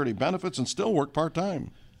Social Security benefits and still work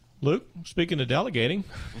part-time. Luke, speaking of delegating,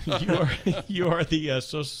 you are the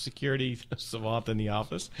Social Security savant in the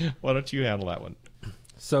office. Why don't you handle that one?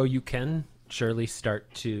 So you can surely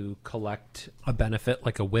start to collect a benefit,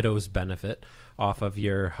 like a widow's benefit, off of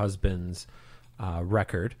your husband's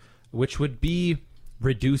record, which would be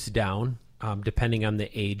reduced down depending on the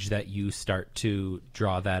age that you start to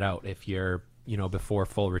draw that out. If you're, before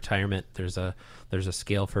full retirement, there's a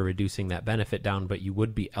scale for reducing that benefit down, but you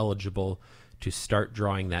would be eligible to start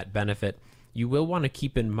drawing that benefit. You will want to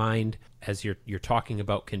keep in mind, as you're talking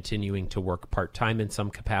about continuing to work part-time in some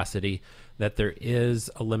capacity, that there is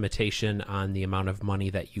a limitation on the amount of money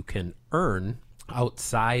that you can earn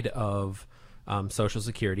outside of Social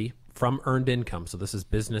Security from earned income. So this is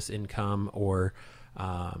business income or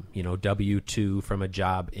W-2 from a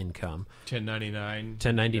job income.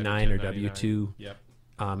 1099 or W-2 Yep.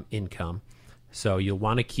 Income. So you'll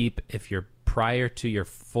want to keep, if you're prior to your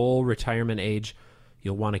full retirement age,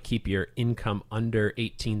 you'll want to keep your income under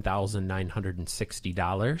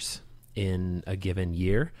 $18,960 in a given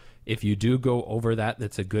year. If you do go over that,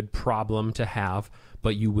 that's a good problem to have,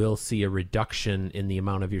 but you will see a reduction in the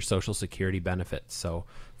amount of your Social Security benefits. So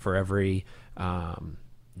for every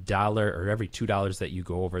dollar or every $2 that you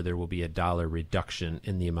go over, there will be a $1 reduction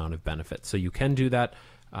in the amount of benefits. So you can do that.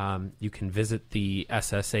 You can visit the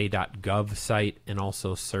SSA.gov site and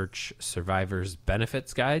also search Survivor's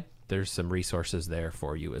Benefits Guide. There's some resources there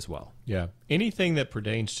for you as well. Yeah. Anything that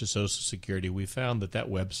pertains to Social Security, we found that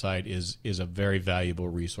website is a very valuable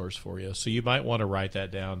resource for you. So you might want to write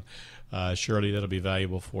that down. Surely that'll be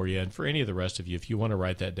valuable for you. And for any of the rest of you, if you want to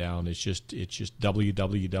write that down, it's just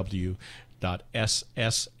www.ssa.gov,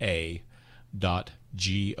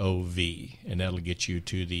 and that'll get you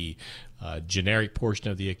to the generic portion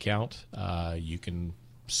of the account. You can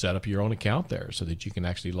set up your own account there so that you can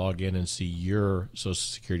actually log in and see your Social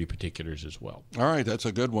Security particulars as well. All right, that's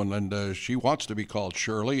a good one. And she wants to be called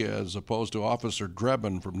Shirley as opposed to Officer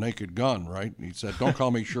Drebin from Naked Gun, right? He said, don't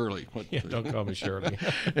call me Shirley. Yeah, don't call me Shirley.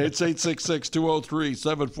 It's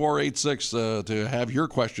 866-203-7486 to have your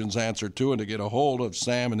questions answered, too, and to get a hold of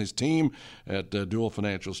Sam and his team at Dual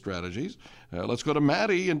Financial Strategies. Let's go to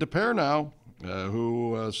Maddie in De Pere now.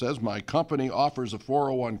 Who says, my company offers a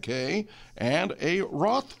 401k and a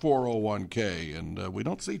Roth 401k. And we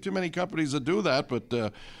don't see too many companies that do that, but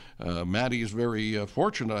Maddie is very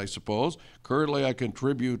fortunate, I suppose. Currently, I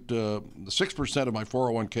contribute 6% of my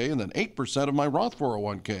 401k and then 8% of my Roth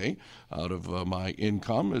 401k out of my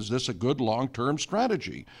income. Is this a good long-term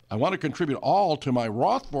strategy? I want to contribute all to my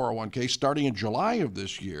Roth 401k starting in July of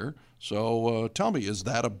this year. So tell me, is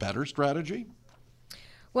that a better strategy?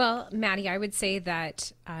 Well, Maddie, I would say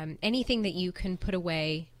that anything that you can put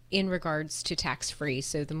away in regards to tax-free,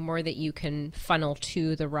 so the more that you can funnel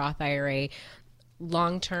to the Roth IRA,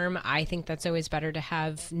 long-term, I think that's always better to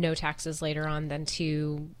have no taxes later on than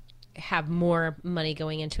to have more money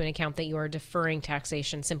going into an account that you are deferring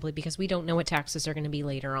taxation simply because we don't know what taxes are going to be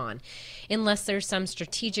later on. Unless there's some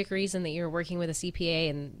strategic reason that you're working with a CPA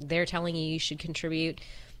and they're telling you should contribute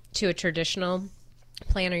to a traditional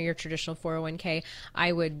plan or your traditional 401k,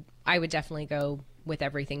 I would definitely go with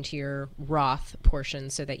everything to your Roth portion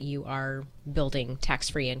so that you are building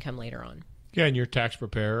tax-free income later on. Yeah, and your tax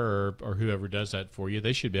preparer or whoever does that for you,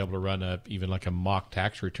 they should be able to run even like a mock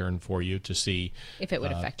tax return for you to see if it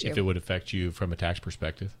would affect you. If it would affect you from a tax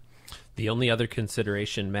perspective. The only other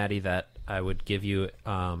consideration, Maddie, that I would give you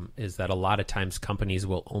is that a lot of times companies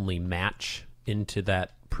will only match into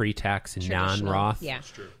that pre-tax and non-Roth. Yeah, that's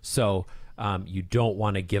true. So you don't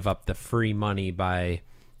want to give up the free money by,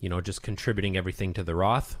 just contributing everything to the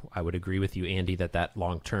Roth. I would agree with you, Andy, that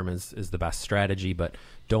long-term is the best strategy, but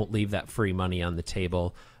don't leave that free money on the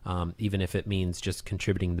table, even if it means just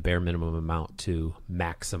contributing the bare minimum amount to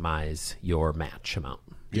maximize your match amount.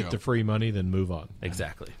 Get the free money, then move on.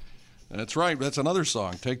 Exactly. That's right. That's another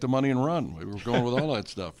song. Take the money and run. We were going with all that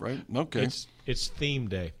stuff, right? Okay. It's theme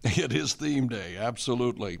day. It is theme day.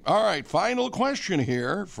 Absolutely. All right. Final question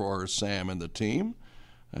here for Sam and the team.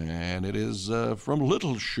 And it is from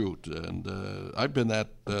Little Chute. And I've been I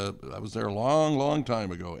was there a long, long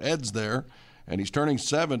time ago. Ed's there, and he's turning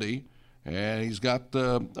 70. And he's got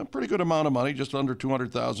a pretty good amount of money, just under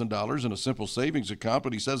 $200,000 in a simple savings account.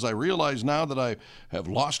 But he says, I realize now that I have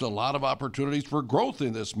lost a lot of opportunities for growth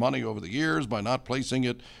in this money over the years by not placing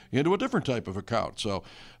it into a different type of account. So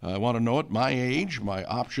I want to know at my age, my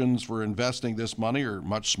options for investing this money are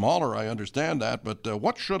much smaller. I understand that. But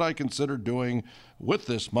what should I consider doing with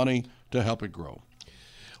this money to help it grow?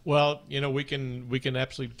 Well, we can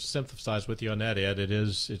absolutely sympathize with you on that, Ed.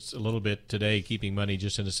 It's a little bit today keeping money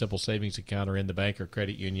just in a simple savings account or in the bank or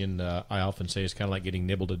credit union. I often say it's kind of like getting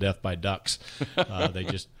nibbled to death by ducks. They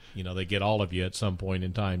just they get all of you at some point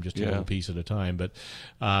in time, just a little piece at a time. But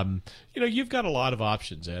you've got a lot of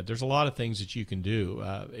options, Ed. There's a lot of things that you can do.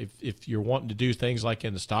 If you're wanting to do things like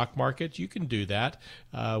in the stock market, you can do that.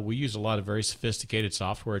 We use a lot of very sophisticated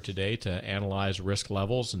software today to analyze risk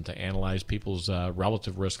levels and to analyze people's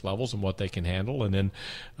relative risk levels and what they can handle. And then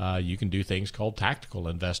you can do things called tactical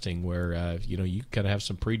investing where you kind of have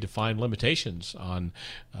some predefined limitations on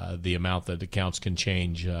the amount that accounts can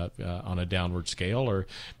change on a downward scale. Or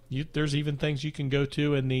there's even things you can go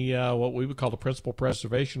to in the what we would call the principal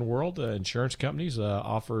preservation world. Insurance companies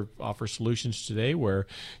offer solutions today where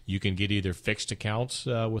you can get either fixed accounts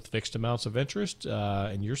with fixed amounts of interest,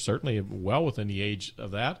 and you're certainly well within the age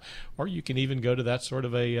of that, or you can even go to that sort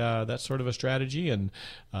of a strategy and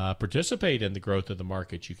participate in the growth of the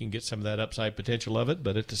market. You can get some of that upside potential of it,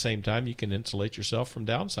 but at the same time, you can insulate yourself from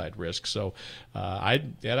downside risk. So,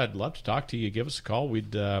 I'd love to talk to you. Give us a call. We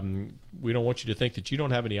don't want you to think that you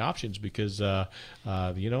don't have any options because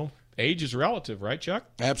age is relative, right, Chuck?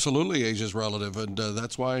 Absolutely, age is relative, and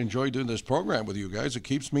that's why I enjoy doing this program with you guys. It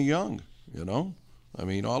keeps me young, I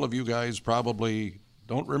mean, all of you guys probably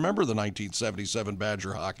don't remember the 1977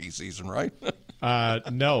 Badger hockey season, right?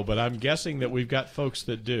 No, but I'm guessing that we've got folks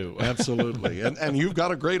that do. Absolutely, and you've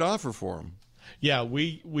got a great offer for them. Yeah,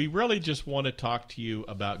 we really just want to talk to you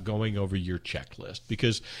about going over your checklist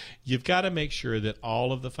because you've got to make sure that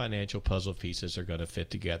all of the financial puzzle pieces are going to fit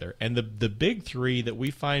together. And the big three that we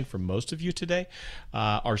find for most of you today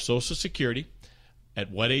are Social Security. At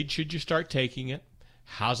what age should you start taking it?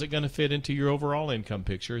 How's it going to fit into your overall income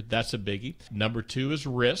picture? That's a biggie. Number 2 is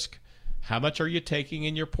risk. How much are you taking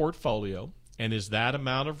in your portfolio? And is that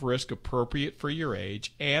amount of risk appropriate for your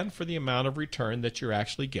age and for the amount of return that you're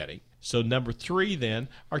actually getting? So number 3 then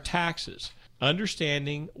are taxes.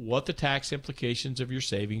 Understanding what the tax implications of your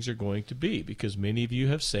savings are going to be, because many of you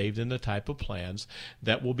have saved in the type of plans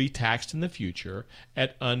that will be taxed in the future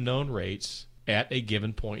at unknown rates at a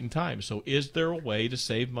given point in time. So is there a way to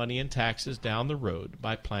save money in taxes down the road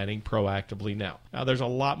by planning proactively now? Now, there's a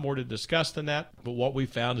lot more to discuss than that, but what we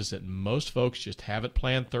found is that most folks just haven't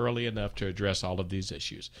planned thoroughly enough to address all of these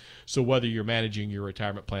issues. So whether you're managing your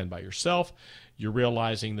retirement plan by yourself, you're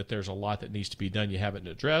realizing that there's a lot that needs to be done you haven't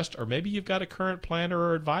addressed, or maybe you've got a current planner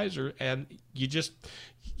or advisor and you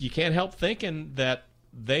can't help thinking that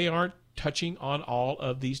they aren't touching on all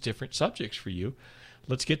of these different subjects for you.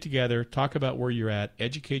 Let's get together, talk about where you're at,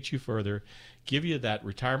 educate you further, give you that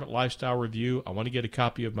retirement lifestyle review. I want to get a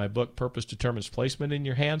copy of my book, Purpose Determines Placement, in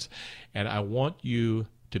your hands, and I want you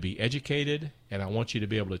to be educated, and I want you to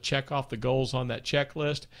be able to check off the goals on that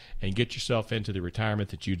checklist and get yourself into the retirement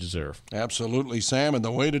that you deserve. Absolutely, Sam. And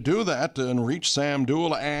the way to do that and reach Sam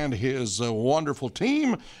Duell and his wonderful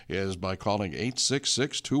team is by calling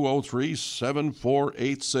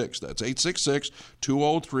 866-203-7486. That's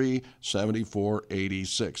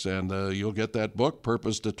 866-203-7486. And you'll get that book,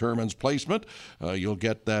 Purpose Determines Placement. You'll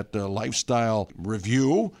get that lifestyle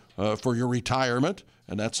review for your retirement.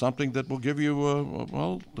 And that's something that will give you,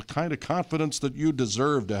 the kind of confidence that you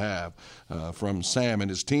deserve to have from Sam and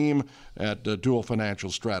his team at Duell Financial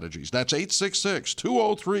Strategies. That's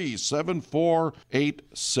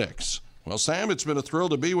 866-203-7486. Well, Sam, it's been a thrill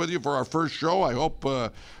to be with you for our first show. I hope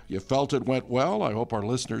you felt it went well. I hope our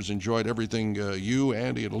listeners enjoyed everything you,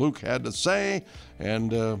 Andy, and Luke had to say.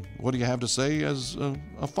 And what do you have to say as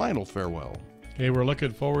a final farewell? Hey, we're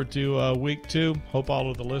looking forward to week 2. Hope all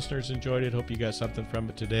of the listeners enjoyed it. Hope you got something from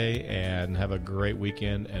it today, and have a great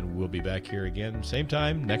weekend. And we'll be back here again, same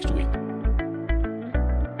time next week.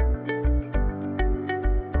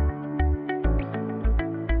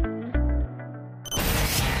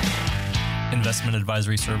 Investment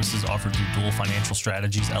advisory services offered through Duell Financial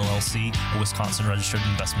Strategies, LLC, a Wisconsin-registered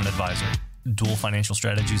investment advisor. Duell Financial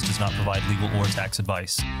Strategies does not provide legal or tax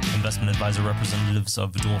advice. Investment advisor representatives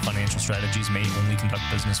of Duell Financial Strategies may only conduct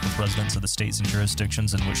business with residents of the states and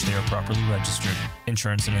jurisdictions in which they are properly registered.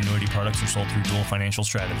 Insurance and annuity products are sold through Duell Financial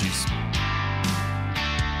Strategies.